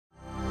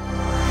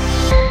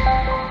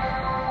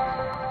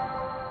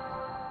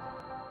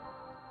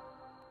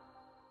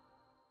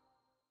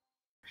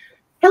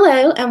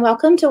Hello and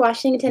welcome to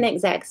Washington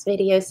Exec's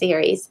video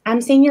series.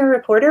 I'm senior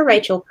reporter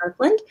Rachel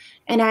Kirkland,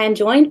 and I am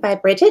joined by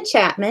Bridget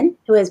Chatman,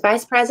 who is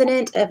Vice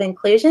President of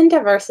Inclusion,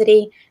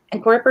 Diversity,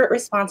 and Corporate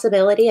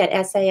Responsibility at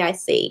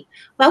SAIC.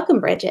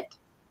 Welcome, Bridget.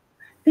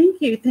 Thank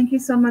you. Thank you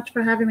so much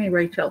for having me,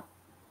 Rachel.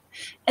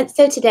 And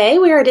so today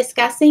we are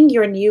discussing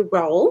your new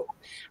role.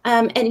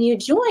 And you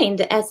joined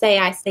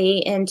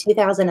SAIC in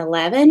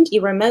 2011.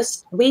 You were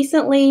most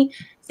recently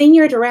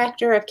Senior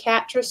Director of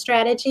Capture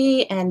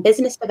Strategy and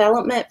Business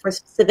Development for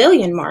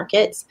Civilian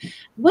Markets.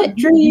 What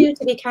drew you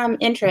to become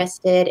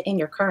interested in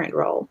your current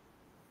role?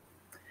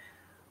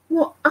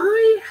 Well,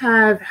 I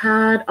have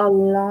had a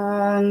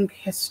long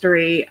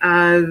history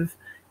of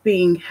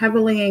being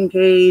heavily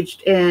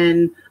engaged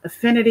in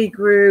affinity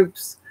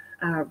groups,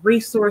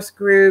 resource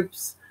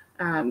groups,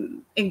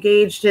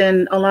 engaged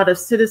in a lot of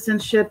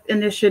citizenship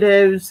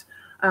initiatives,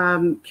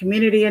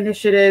 community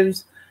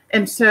initiatives.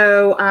 And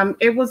so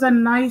it was a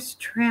nice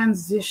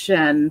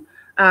transition,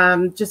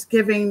 just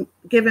given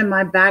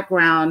my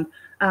background.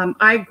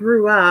 I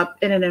grew up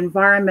in an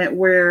environment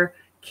where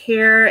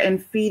care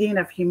and feeding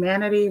of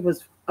humanity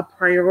was a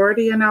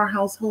priority in our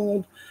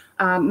household.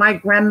 My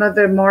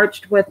grandmother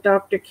marched with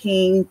Dr.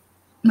 King.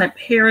 My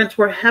parents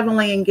were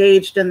heavily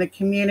engaged in the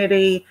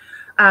community.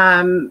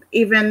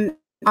 Even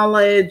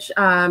college,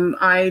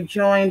 I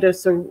joined a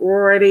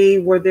sorority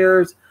where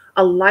there's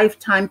a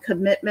lifetime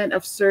commitment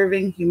of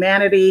serving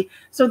humanity.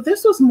 So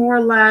this was more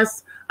or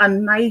less a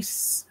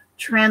nice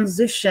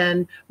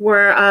transition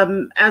where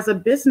as a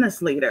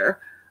business leader,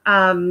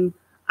 I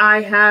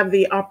have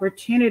the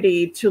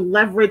opportunity to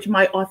leverage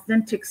my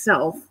authentic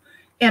self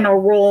in a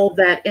role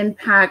that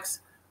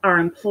impacts our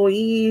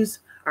employees,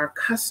 our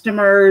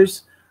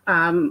customers,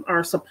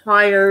 our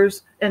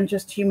suppliers, and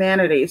just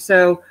humanity.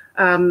 So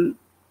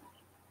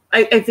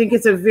I think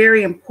it's a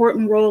very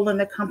important role in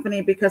the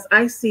company because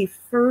I see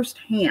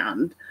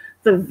firsthand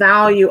the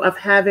value of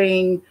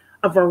having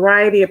a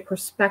variety of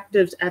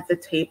perspectives at the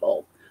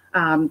table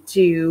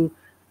to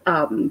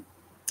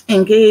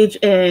engage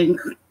in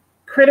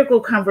critical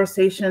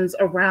conversations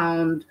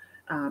around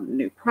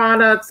new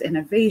products,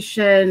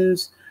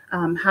 innovations,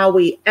 how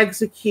we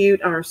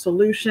execute our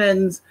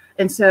solutions.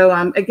 And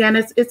so again,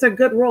 it's a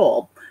good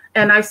role.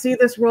 And I see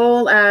this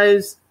role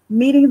as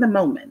meeting the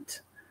moment.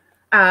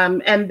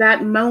 And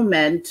that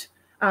moment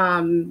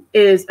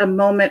is a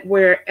moment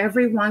where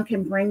everyone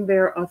can bring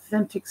their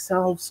authentic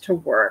selves to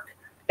work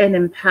and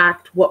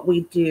impact what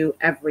we do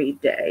every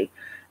day.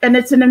 And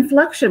it's an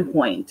inflection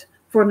point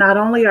for not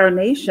only our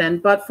nation,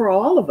 but for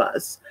all of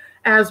us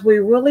as we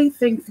really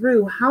think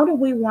through how do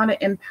we want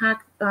to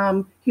impact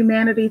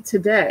humanity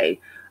today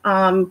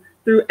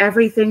through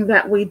everything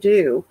that we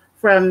do,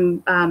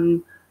 from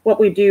what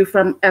we do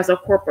from as a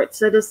corporate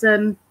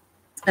citizen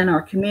and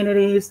our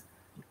communities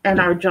and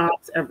our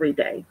jobs every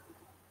day.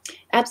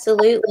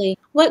 Absolutely.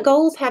 What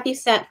goals have you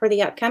set for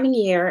the upcoming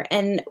year,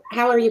 and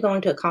how are you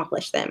going to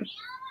accomplish them?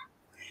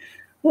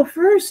 Well,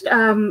 first,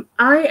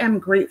 I am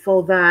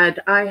grateful that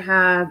I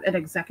have an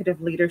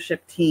executive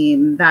leadership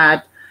team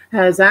that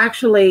has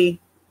actually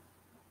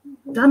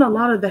done a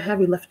lot of the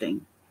heavy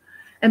lifting.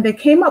 And they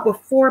came up with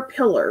 4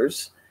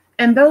 pillars.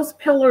 And those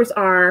pillars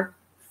are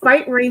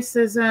fight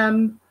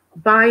racism,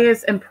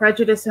 bias, and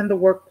prejudice in the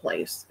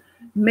workplace,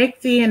 make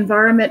the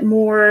environment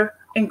more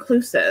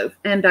inclusive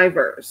and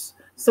diverse,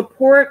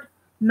 support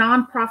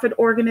nonprofit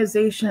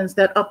organizations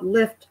that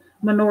uplift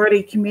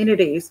minority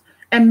communities,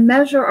 and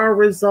measure our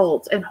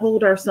results and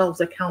hold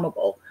ourselves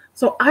accountable.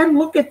 So I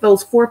look at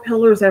those 4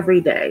 pillars every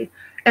day,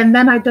 and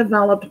then I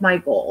developed my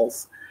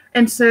goals.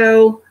 And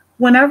so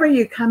whenever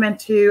you come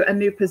into a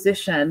new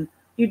position,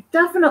 you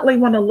definitely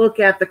want to look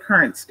at the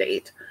current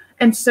state.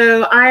 And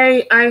so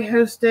I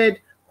hosted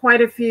quite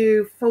a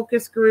few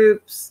focus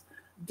groups,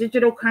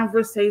 digital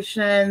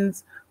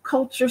conversations,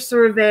 culture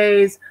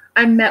surveys.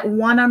 I met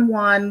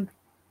one-on-one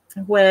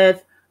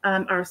with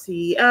our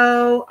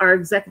CEO, our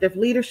executive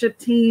leadership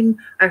team.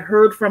 I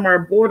heard from our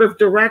board of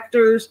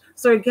directors.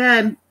 So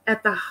again,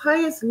 at the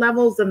highest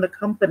levels in the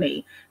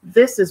company,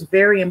 this is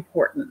very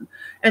important.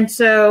 And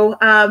so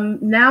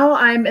now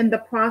I'm in the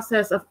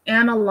process of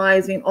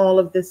analyzing all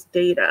of this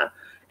data.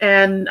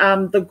 And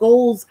the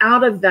goals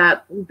out of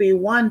that will be,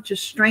 1, to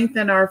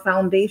strengthen our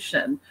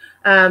foundation,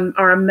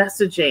 our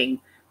messaging,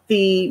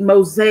 the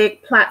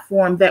Mosaic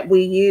platform that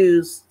we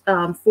use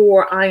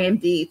for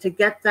I&D to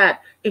get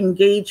that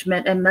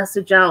engagement and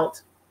message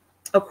out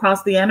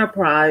across the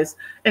enterprise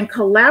and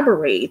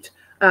collaborate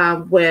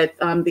with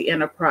the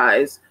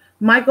enterprise.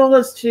 My goal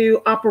is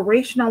to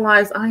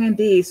operationalize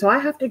I&D. So I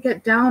have to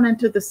get down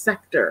into the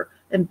sector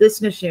and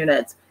business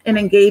units and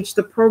engage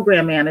the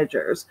program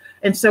managers.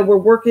 And so we're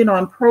working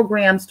on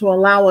programs to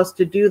allow us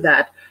to do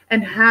that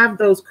and have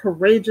those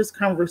courageous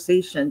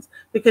conversations,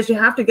 because you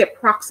have to get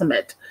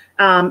proximate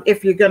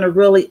if you're going to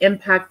really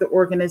impact the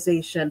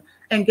organization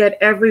and get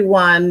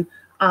everyone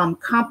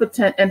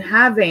competent and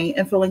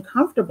feeling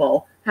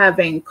comfortable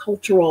having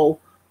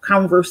cultural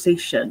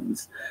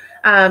conversations.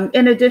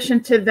 In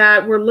addition to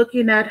that, we're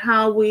looking at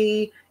how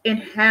we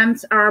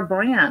enhance our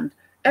brand.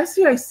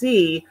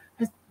 SAIC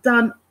has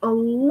done a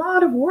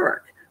lot of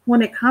work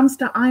when it comes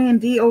to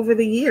I&D over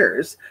the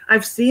years.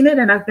 I've seen it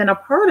and I've been a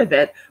part of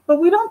it, but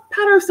we don't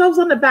pat ourselves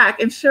on the back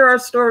and share our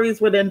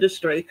stories with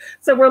industry.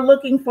 So we're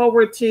looking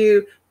forward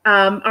to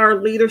our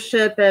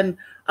leadership and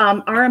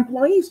our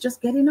employees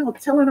just getting out,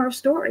 telling our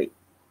story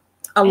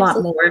a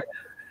lot more.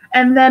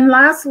 And then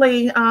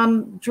lastly,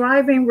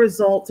 driving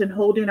results and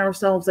holding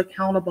ourselves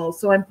accountable.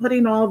 So I'm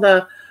putting all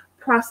the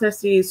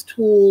processes,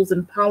 tools,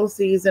 and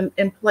policies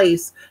in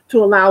place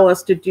to allow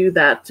us to do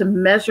that, to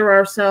measure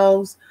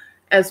ourselves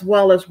as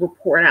well as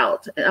report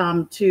out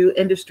to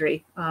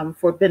industry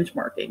for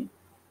benchmarking.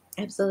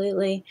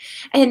 Absolutely.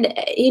 And,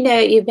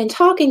 you've been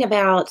talking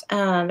about,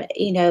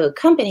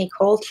 company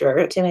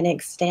culture to an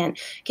extent.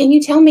 Can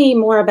you tell me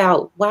more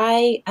about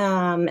why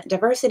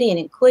diversity and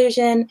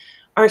inclusion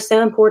are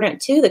so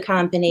important to the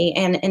company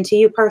and to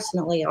you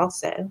personally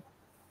also?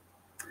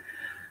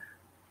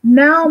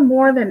 Now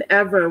more than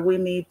ever, we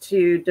need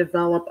to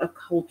develop a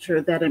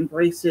culture that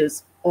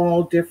embraces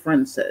all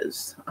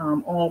differences,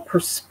 all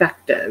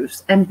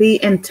perspectives, and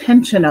be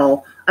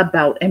intentional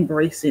about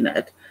embracing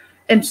it.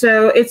 And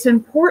so it's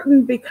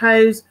important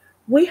because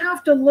we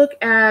have to look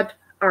at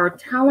our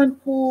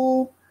talent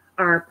pool,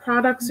 our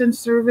products and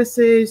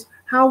services,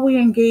 how we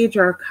engage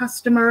our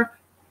customer,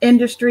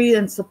 industry,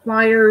 and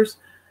suppliers,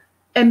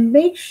 and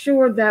make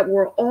sure that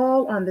we're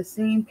all on the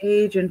same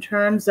page in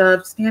terms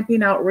of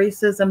stamping out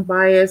racism,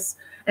 bias,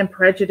 and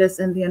prejudice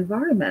in the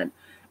environment.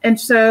 And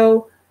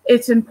so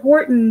it's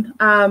important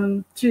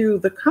to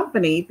the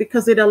company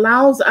because it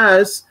allows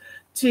us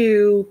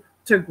to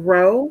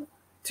grow,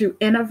 to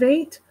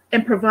innovate,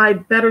 and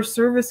provide better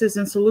services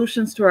and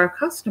solutions to our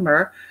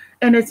customer.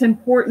 And it's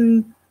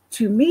important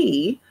to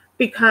me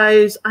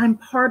because I'm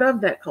part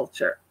of that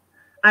culture.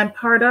 I'm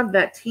part of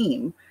that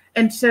team.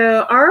 And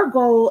so our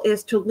goal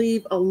is to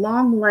leave a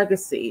long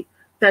legacy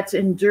that's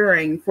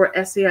enduring for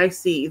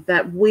SAIC,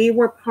 that we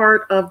were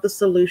part of the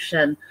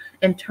solution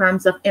in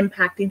terms of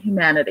impacting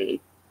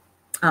humanity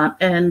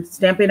and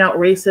stamping out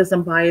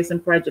racism, bias,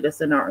 and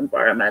prejudice in our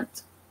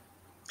environment.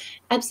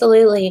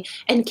 Absolutely.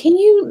 And can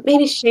you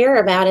maybe share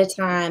about a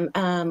time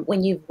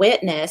when you've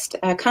witnessed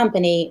a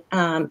company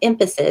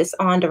emphasis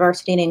on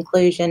diversity and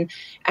inclusion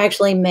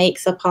actually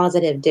makes a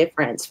positive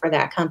difference for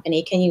that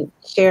company? Can you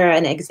share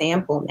an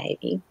example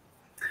maybe?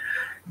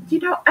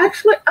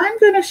 Actually, I'm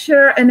going to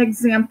share an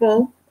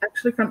example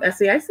actually from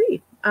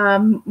SAIC.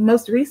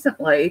 Most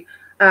recently,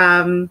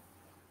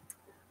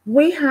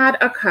 we had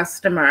a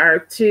customer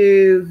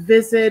to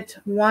visit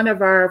one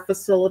of our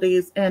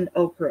facilities in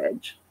Oak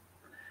Ridge.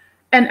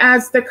 And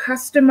as the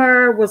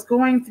customer was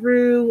going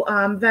through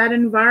that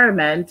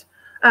environment,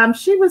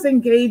 she was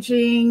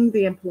engaging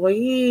the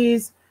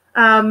employees,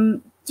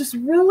 just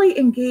really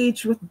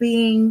engaged with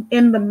being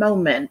in the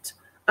moment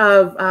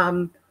of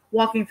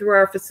walking through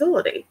our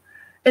facility.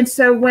 And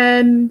so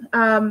when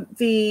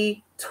the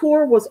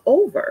tour was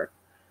over,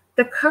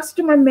 the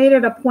customer made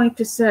it a point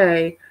to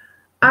say,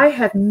 I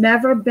have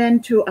never been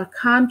to a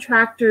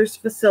contractor's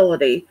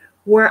facility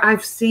where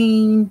I've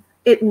seen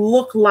it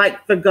look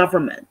like the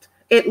government.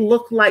 It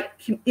looked like,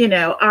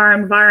 our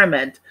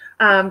environment.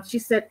 She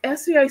said,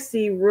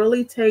 SAIC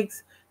really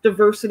takes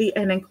diversity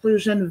and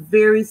inclusion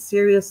very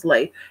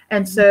seriously.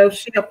 And so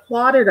she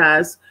applauded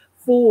us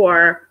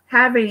for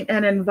having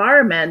an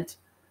environment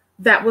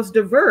that was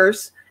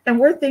diverse. And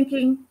we're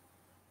thinking,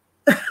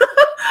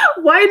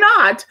 why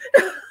not?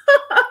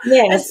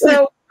 Yes.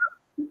 So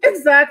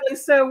exactly.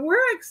 So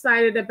we're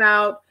excited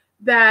about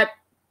that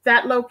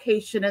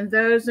location, and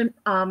those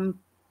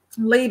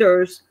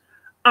leaders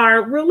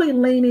are really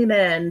leaning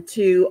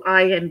into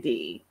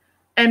I&D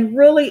and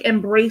really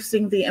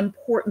embracing the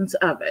importance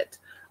of it.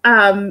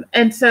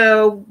 And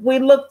so we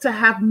look to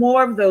have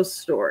more of those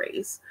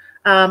stories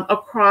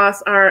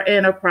across our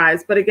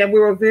enterprise. But again,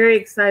 we were very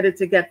excited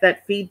to get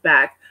that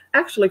feedback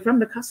actually from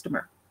the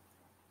customer.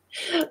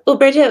 Well,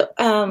 Bridget,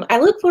 I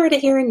look forward to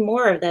hearing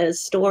more of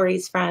those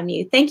stories from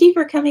you. Thank you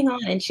for coming on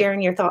and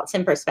sharing your thoughts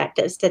and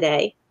perspectives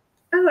today.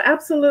 Oh,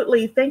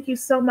 absolutely. Thank you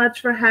so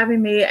much for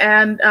having me.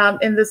 And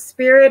in the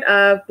spirit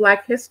of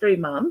Black History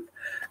Month,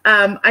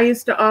 I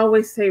used to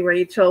always say,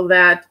 Rachel,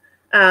 that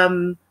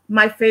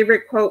my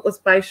favorite quote was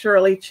by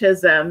Shirley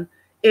Chisholm: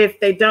 if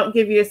they don't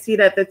give you a seat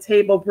at the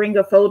table, bring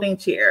a folding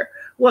chair.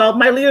 Well,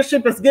 my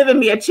leadership has given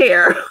me a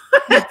chair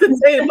at the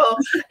table.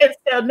 And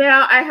so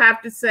now I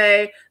have to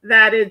say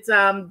that it's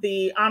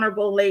the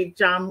Honorable late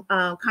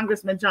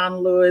Congressman John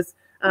Lewis,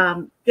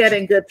 get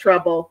in good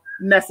trouble,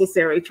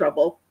 necessary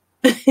trouble.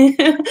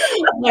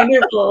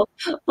 Wonderful.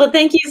 Well,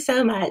 thank you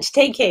so much.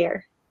 Take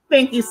care.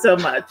 Thank you so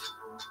much.